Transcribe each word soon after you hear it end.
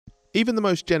Even the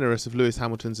most generous of Lewis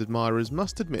Hamilton's admirers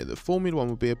must admit that Formula 1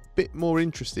 would be a bit more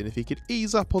interesting if he could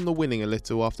ease up on the winning a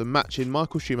little after matching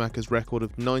Michael Schumacher's record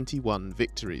of 91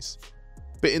 victories.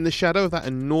 But in the shadow of that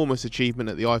enormous achievement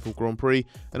at the Eiffel Grand Prix,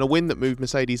 and a win that moved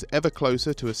Mercedes ever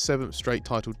closer to a 7th straight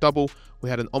title double, we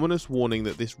had an ominous warning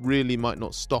that this really might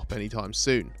not stop anytime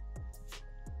soon.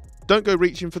 Don't go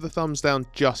reaching for the thumbs down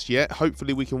just yet.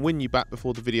 Hopefully we can win you back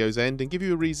before the video's end and give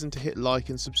you a reason to hit like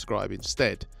and subscribe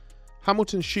instead.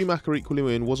 Hamilton's Schumacher equally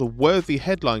win was a worthy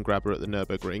headline grabber at the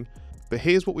Nurburgring, but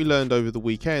here's what we learned over the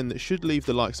weekend that should leave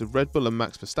the likes of Red Bull and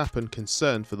Max Verstappen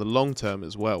concerned for the long term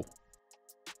as well.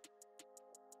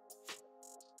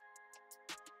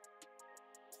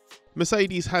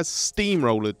 Mercedes has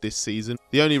steamrollered this season.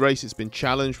 The only race it's been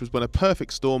challenged was when a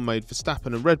perfect storm made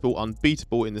Verstappen and Red Bull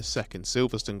unbeatable in the second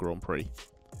Silverstone Grand Prix.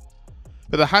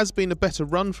 But there has been a better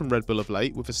run from Red Bull of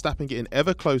late, with Verstappen getting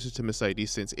ever closer to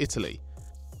Mercedes since Italy.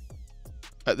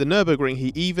 At the Nurburgring,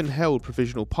 he even held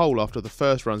provisional pole after the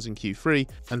first runs in Q3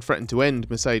 and threatened to end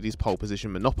Mercedes' pole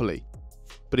position monopoly.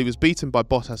 But he was beaten by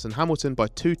Bottas and Hamilton by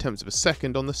 0.2 of a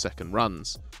second on the second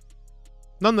runs.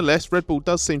 Nonetheless, Red Bull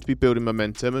does seem to be building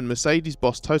momentum, and Mercedes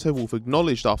boss Toto Wolff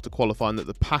acknowledged after qualifying that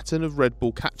the pattern of Red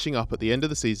Bull catching up at the end of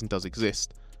the season does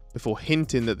exist, before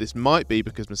hinting that this might be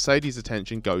because Mercedes'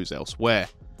 attention goes elsewhere.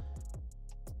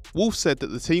 Wolff said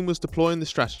that the team was deploying the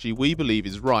strategy we believe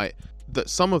is right, that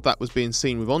some of that was being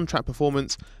seen with on-track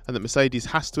performance, and that Mercedes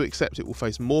has to accept it will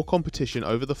face more competition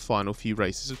over the final few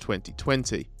races of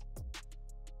 2020.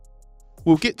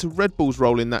 We'll get to Red Bull's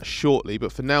role in that shortly,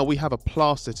 but for now we have a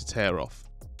plaster to tear off.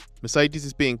 Mercedes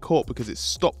is being caught because it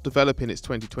stopped developing its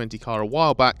 2020 car a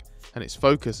while back, and its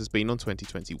focus has been on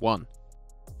 2021.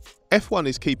 F1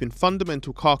 is keeping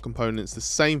fundamental car components the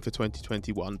same for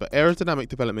 2021, but aerodynamic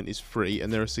development is free,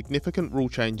 and there are significant rule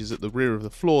changes at the rear of the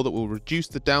floor that will reduce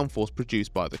the downforce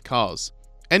produced by the cars.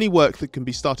 Any work that can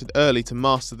be started early to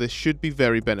master this should be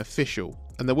very beneficial,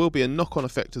 and there will be a knock-on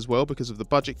effect as well because of the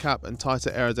budget cap and tighter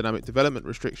aerodynamic development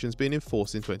restrictions being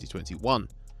enforced in 2021.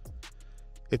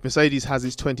 If Mercedes has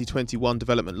its 2021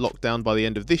 development locked down by the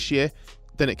end of this year,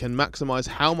 then it can maximise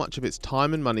how much of its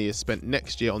time and money is spent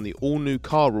next year on the all-new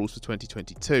car rules for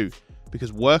 2022,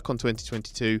 because work on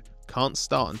 2022 can't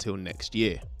start until next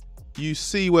year. You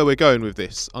see where we're going with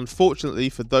this. Unfortunately,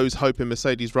 for those hoping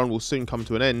Mercedes' run will soon come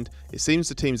to an end, it seems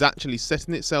the team's actually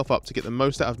setting itself up to get the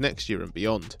most out of next year and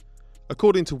beyond.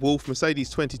 According to Wolff, Mercedes'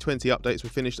 2020 updates were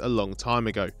finished a long time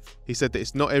ago. He said that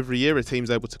it's not every year a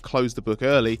team's able to close the book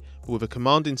early, but with a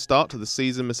commanding start to the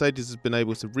season, Mercedes has been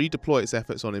able to redeploy its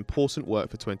efforts on important work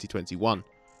for 2021.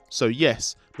 So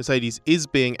yes, Mercedes is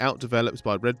being outdeveloped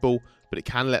by Red Bull, but it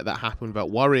can let that happen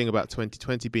without worrying about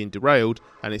 2020 being derailed,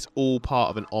 and it's all part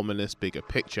of an ominous bigger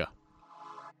picture.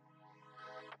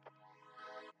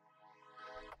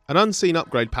 An unseen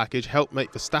upgrade package helped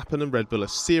make Verstappen and Red Bull a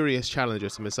serious challenger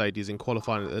to Mercedes in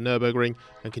qualifying at the Nurburgring,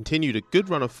 and continued a good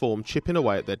run of form chipping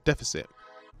away at their deficit.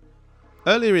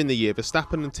 Earlier in the year,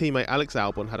 Verstappen and teammate Alex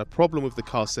Albon had a problem with the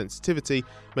car's sensitivity,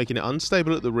 making it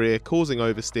unstable at the rear, causing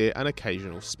oversteer and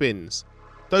occasional spins.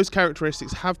 Those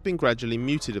characteristics have been gradually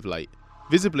muted of late.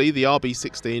 Visibly, the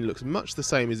RB16 looks much the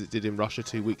same as it did in Russia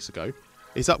 2 weeks ago.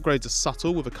 Its upgrades are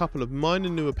subtle, with a couple of minor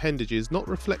new appendages not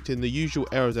reflecting the usual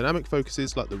aerodynamic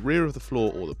focuses like the rear of the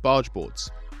floor or the barge boards.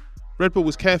 Red Bull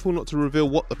was careful not to reveal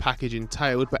what the package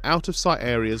entailed, but out of sight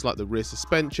areas like the rear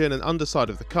suspension and underside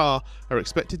of the car are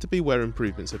expected to be where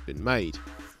improvements have been made.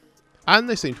 And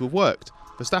they seem to have worked.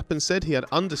 Verstappen said he had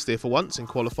understeer for once in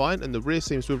qualifying, and the rear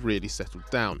seems to have really settled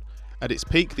down. At its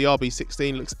peak, the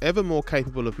RB16 looks ever more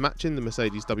capable of matching the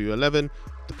Mercedes W11.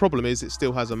 The problem is it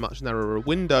still has a much narrower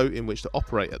window in which to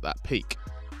operate at that peak.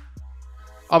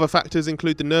 Other factors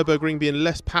include the Nurburgring being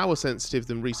less power sensitive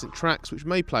than recent tracks, which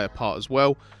may play a part as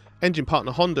well. Engine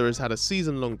partner Honda has had a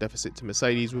season-long deficit to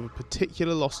Mercedes, with a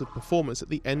particular loss of performance at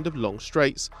the end of long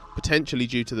straights, potentially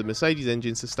due to the Mercedes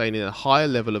engine sustaining a higher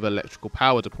level of electrical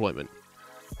power deployment.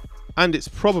 And it's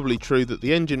probably true that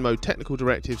the engine mode technical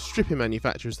directive stripping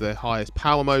manufacturers of their highest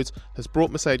power modes has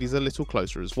brought Mercedes a little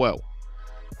closer as well.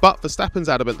 But Verstappen's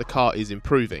adamant the car is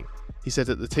improving. He said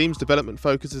that the team's development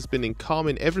focus has been in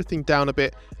calming everything down a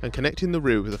bit and connecting the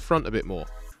rear with the front a bit more.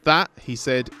 That, he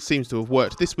said, seems to have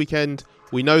worked this weekend.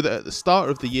 We know that at the start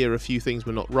of the year a few things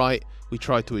were not right, we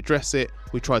tried to address it,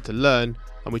 we tried to learn,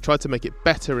 and we tried to make it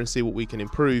better and see what we can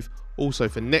improve, also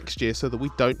for next year so that we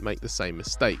don't make the same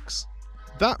mistakes.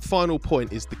 That final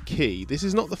point is the key. This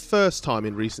is not the first time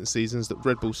in recent seasons that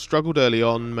Red Bull struggled early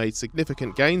on, made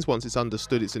significant gains once it's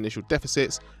understood its initial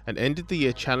deficits, and ended the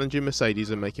year challenging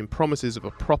Mercedes and making promises of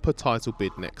a proper title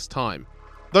bid next time.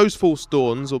 Those false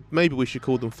dawns, or maybe we should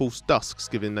call them false dusks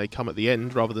given they come at the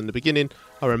end rather than the beginning,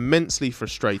 are immensely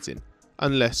frustrating.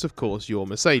 Unless, of course, you're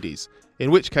Mercedes,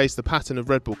 in which case the pattern of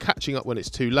Red Bull catching up when it's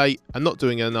too late and not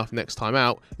doing enough next time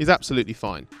out is absolutely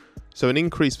fine. So an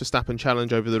increased Verstappen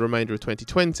challenge over the remainder of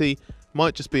 2020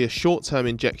 might just be a short-term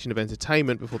injection of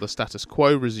entertainment before the status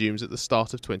quo resumes at the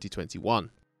start of 2021.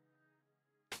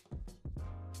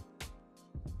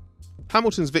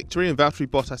 Hamilton's victory and Valtteri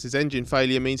Bottas' engine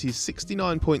failure means he's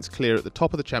 69 points clear at the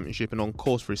top of the championship and on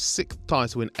course for his 6th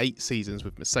title in 8 seasons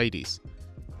with Mercedes.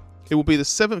 It will be the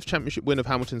 7th championship win of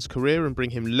Hamilton's career and bring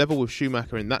him level with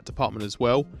Schumacher in that department as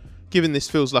well. Given this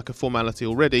feels like a formality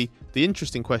already, the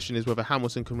interesting question is whether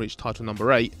Hamilton can reach title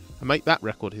number 8 and make that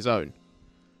record his own.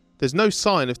 There's no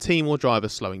sign of team or driver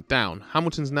slowing down.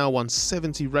 Hamilton's now won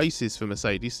 70 races for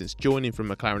Mercedes since joining from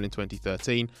McLaren in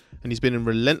 2013, and he's been in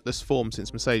relentless form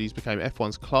since Mercedes became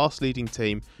F1's class-leading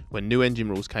team when new engine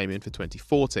rules came in for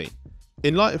 2014.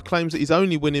 In light of claims that he's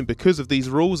only winning because of these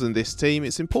rules and this team,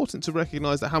 it's important to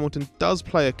recognise that Hamilton does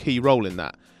play a key role in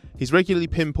that. He's regularly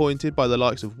pinpointed by the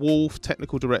likes of Wolff,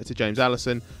 technical director James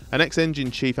Allison, and ex-engine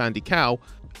chief Andy Cowell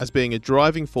as being a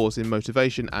driving force in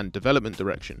motivation and development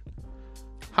direction.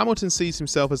 Hamilton sees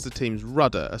himself as the team's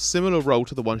rudder, a similar role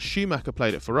to the one Schumacher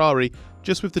played at Ferrari,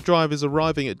 just with the drivers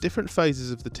arriving at different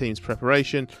phases of the team's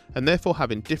preparation and therefore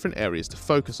having different areas to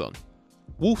focus on.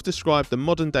 Wolff described the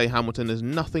modern-day Hamilton as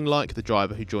nothing like the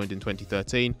driver who joined in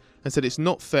 2013 and said it's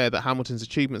not fair that Hamilton's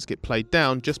achievements get played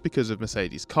down just because of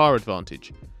Mercedes' car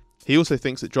advantage. He also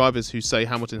thinks that drivers who say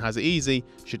Hamilton has it easy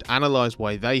should analyse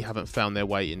why they haven't found their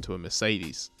way into a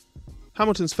Mercedes.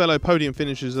 Hamilton's fellow podium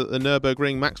finishers at the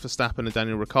Nurburgring, Max Verstappen and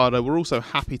Daniel Ricciardo, were also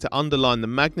happy to underline the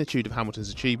magnitude of Hamilton's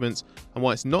achievements and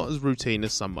why it's not as routine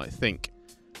as some might think.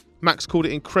 Max called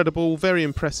it incredible, very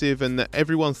impressive, and that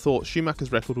everyone thought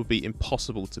Schumacher's record would be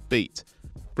impossible to beat.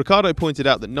 Ricciardo pointed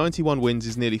out that 91 wins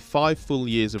is nearly 5 full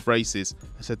years of races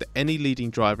and said that any leading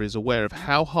driver is aware of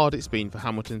how hard it's been for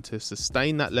Hamilton to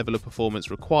sustain that level of performance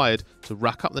required to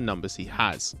rack up the numbers he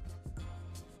has.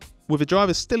 With the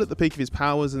driver still at the peak of his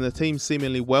powers and the team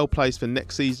seemingly well placed for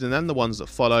next season and the ones that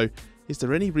follow, is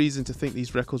there any reason to think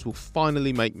these records will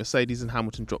finally make Mercedes and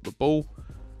Hamilton drop the ball?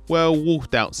 Well, Wolff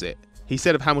doubts it. He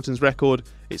said of Hamilton's record,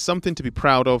 it's something to be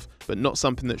proud of, but not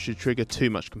something that should trigger too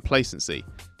much complacency.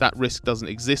 That risk doesn't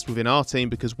exist within our team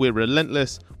because we're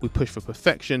relentless, we push for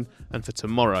perfection and for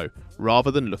tomorrow,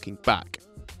 rather than looking back.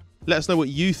 Let us know what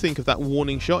you think of that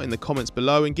warning shot in the comments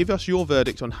below and give us your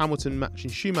verdict on Hamilton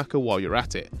matching Schumacher while you're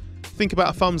at it. Think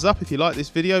about a thumbs up if you like this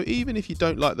video, even if you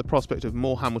don't like the prospect of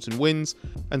more Hamilton wins,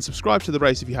 and subscribe to the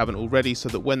race if you haven't already so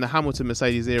that when the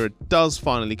Hamilton-Mercedes era does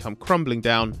finally come crumbling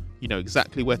down, you know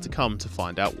exactly where to come to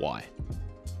find out why.